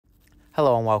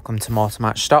Hello and welcome to Motor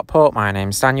Match Stockport. My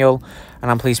name's Daniel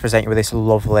and I'm pleased to present you with this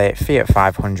lovely Fiat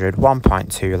 500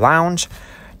 1.2 Lounge.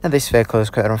 Now this vehicle is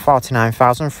currently on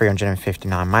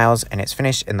 49,359 miles and it's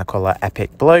finished in the colour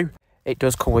Epic Blue. It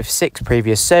does come with 6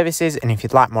 previous services, and if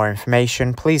you'd like more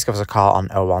information please give us a call on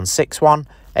 0161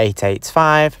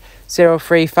 885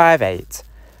 0358.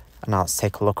 And now let's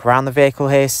take a look around the vehicle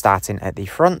here, starting at the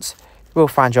front. You will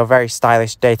find your very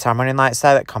stylish daytime running lights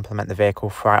there that complement the vehicle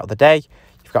throughout the day.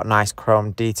 You've got nice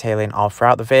chrome detailing all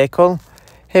throughout the vehicle.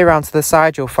 Here around to the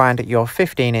side you'll find your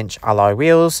 15-inch alloy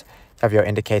wheels. You have your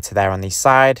indicator there on the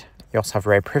side. You also have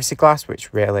rear privacy glass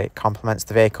which really complements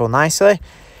the vehicle nicely.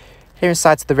 Here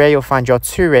inside to the rear you'll find your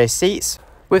 2 rear seats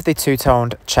with the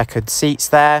 2-toned checkered seats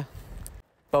there.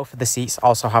 Both of the seats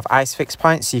also have ISOFIX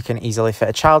points, so you can easily fit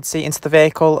a child seat into the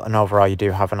vehicle, and overall you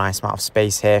do have a nice amount of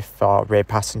space here for rear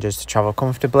passengers to travel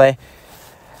comfortably.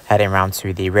 Heading round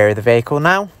to the rear of the vehicle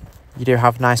now. You do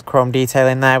have nice chrome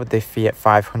detailing there with the Fiat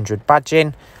 500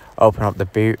 badging. Open up the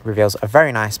boot, reveals a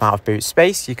very nice amount of boot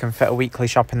space. You can fit a weekly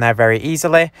shop in there very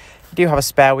easily. You do have a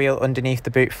spare wheel underneath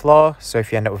the boot floor, so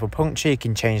if you end up with a puncture you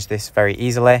can change this very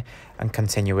easily and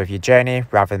continue with your journey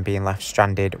rather than being left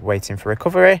stranded waiting for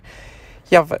recovery.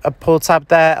 You have a pull tab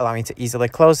there allowing you to easily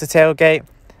close the tailgate.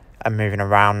 And moving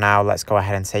around now, let's go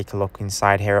ahead and take a look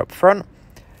inside here up front.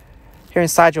 Here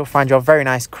inside you'll find your very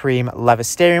nice cream leather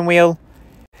steering wheel.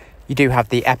 You do have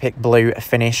the Epic Blue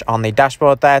finish on the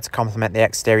dashboard there to complement the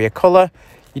exterior colour.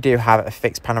 You do have a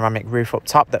fixed panoramic roof up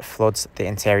top that floods the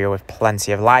interior with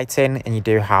plenty of lighting, and you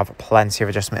do have plenty of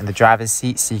adjustment in the driver's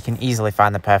seat, so you can easily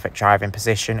find the perfect driving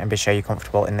position and be sure you're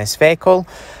comfortable in this vehicle.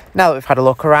 Now that we've had a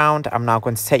look around, I'm now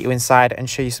going to take you inside and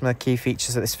show you some of the key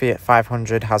features that this Fiat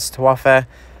 500 has to offer.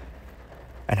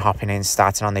 And hopping in,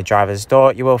 starting on the driver's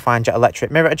door, you will find your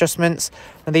electric mirror adjustments.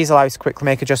 And these allow you to quickly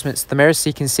make adjustments to the mirrors so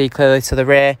you can see clearly to the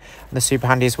rear. And they're super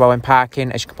handy as well when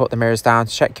parking, as you can put the mirrors down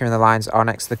to check when the lines are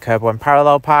next to the curb when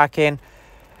parallel parking.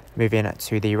 Moving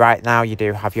to the right now, you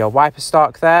do have your wiper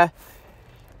stalk there.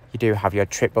 You do have your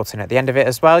trip button at the end of it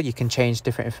as well. You can change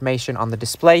different information on the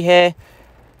display here.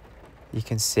 You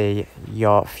can see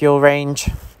your fuel range.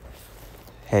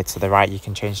 Here to the right you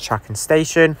can change track and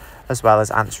station, as well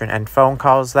as answering end phone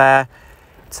calls there.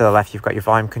 To the left you've got your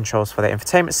volume controls for the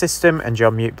infotainment system and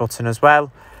your mute button as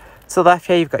well. To the left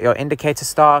here you've got your indicator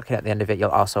stalk, and at the end of it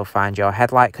you'll also find your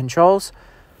headlight controls.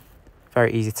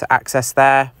 Very easy to access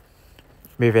there.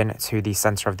 Moving to the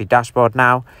centre of the dashboard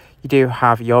now, you do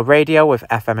have your radio with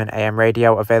FM and AM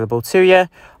radio available to you.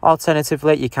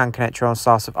 Alternatively, you can connect your own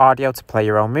source of audio to play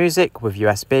your own music with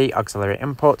USB auxiliary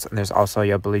input, and there's also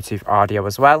your Bluetooth audio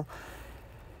as well.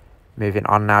 Moving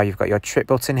on now, you've got your trip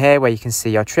button here where you can see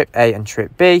your trip A and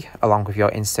trip B along with your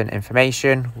instant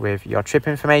information with your trip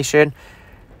information.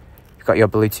 You've got your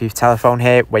Bluetooth telephone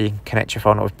here where you can connect your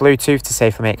phone up with Bluetooth to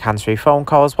safely make hands-free phone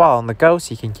calls while on the go, so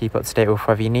you can keep up to date with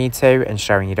whatever you need to,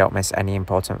 ensuring you don't miss any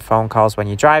important phone calls when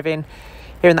you're driving.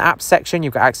 Here in the apps section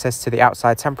you've got access to the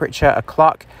outside temperature, a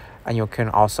clock, and you can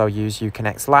also use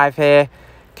Uconnect Live here,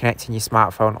 connecting your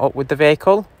smartphone up with the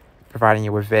vehicle, providing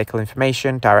you with vehicle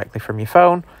information directly from your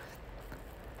phone.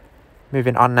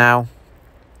 Moving on now,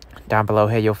 down below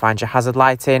here you'll find your hazard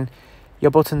lighting, your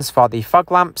buttons for the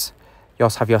fog lamps. You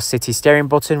also have your city steering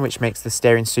button, which makes the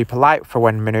steering super light for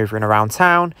when manoeuvring around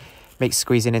town. Makes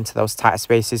squeezing into those tighter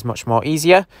spaces much more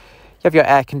easier. You have your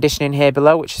air conditioning here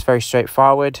below, which is very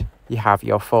straightforward. You have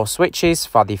your 4 switches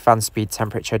for the fan speed,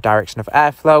 temperature, direction of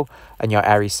airflow, and your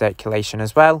air recirculation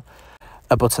as well.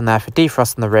 A button there for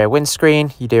defrosting the rear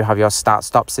windscreen. You do have your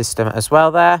start-stop system as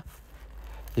well there.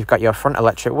 You've got your front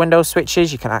electric window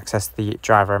switches. You can access the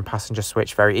driver and passenger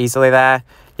switch very easily there.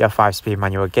 Your 5-speed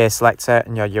manual gear selector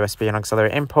and your USB and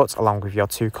auxiliary inputs, along with your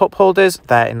 2 cup holders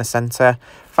there in the centre.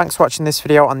 Thanks for watching this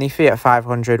video on the Fiat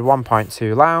 500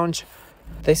 1.2 Lounge.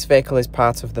 This vehicle is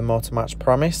part of the Motor Match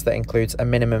promise that includes a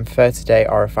minimum 30-day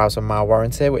or 1,000-mile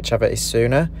warranty, whichever is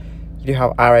sooner. You do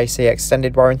have RAC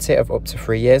extended warranty of up to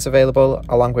 3 years available,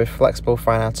 along with flexible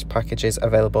finance packages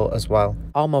available as well.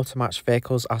 All Motor Match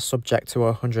vehicles are subject to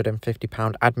a £150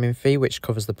 admin fee, which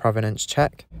covers the provenance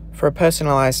check. For a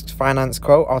personalised finance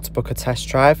quote or to book a test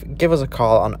drive, give us a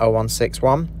call on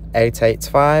 0161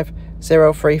 885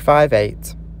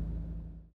 0358.